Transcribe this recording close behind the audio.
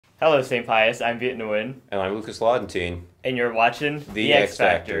Hello, St. Pius. I'm Viet, And I'm Lucas Laudentine. and you're watching The X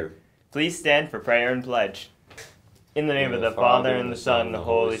Factor. Please stand for prayer and pledge. In the name of the Father, and the Son, and the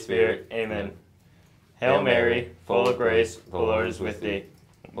Holy Spirit. Amen. Hail Mary, full of grace, the Lord is with thee.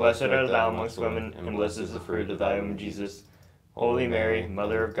 Blessed art thou amongst women, and blessed is the fruit of thy womb, Jesus. Holy Mary,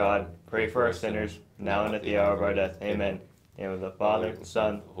 Mother of God, pray for us sinners, now and at the hour of our death. Amen. In the name of the Father, the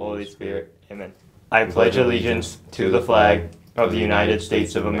Son, the Holy Spirit. Amen. I pledge allegiance to the flag of the United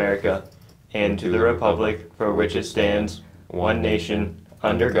States of America, and to the republic for which it stands, one nation,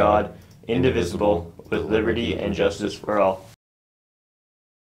 under God, indivisible, with liberty and justice for all.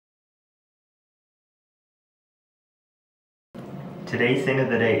 Today's saint of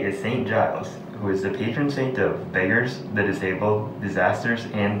the day is Saint Giles, who is the patron saint of beggars, the disabled, disasters,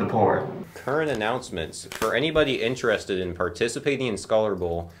 and the poor. Current announcements. For anybody interested in participating in Scholar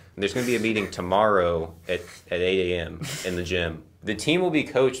Bowl, there's going to be a meeting tomorrow at 8 a.m. in the gym. The team will be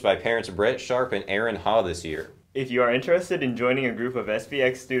coached by parents Brett Sharp and Aaron Ha this year. If you are interested in joining a group of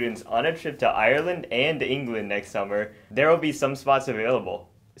SBX students on a trip to Ireland and England next summer, there will be some spots available.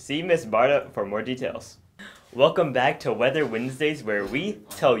 See Miss Barta for more details. Welcome back to Weather Wednesdays, where we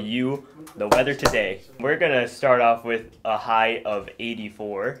tell you the weather today. We're going to start off with a high of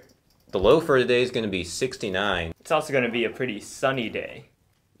 84. The low for today is going to be 69. It's also going to be a pretty sunny day.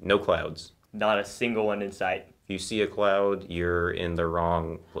 No clouds. Not a single one in sight. If you see a cloud, you're in the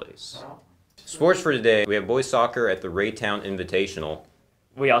wrong place. Sports for today, we have boys soccer at the Raytown Invitational.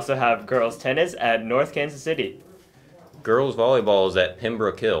 We also have girls tennis at North Kansas City. Girls volleyball is at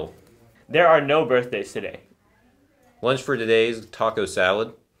Pembroke Hill. There are no birthdays today. Lunch for today is taco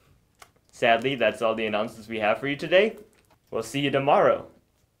salad. Sadly, that's all the announcements we have for you today. We'll see you tomorrow.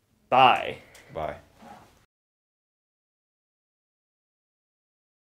 Bye. Bye.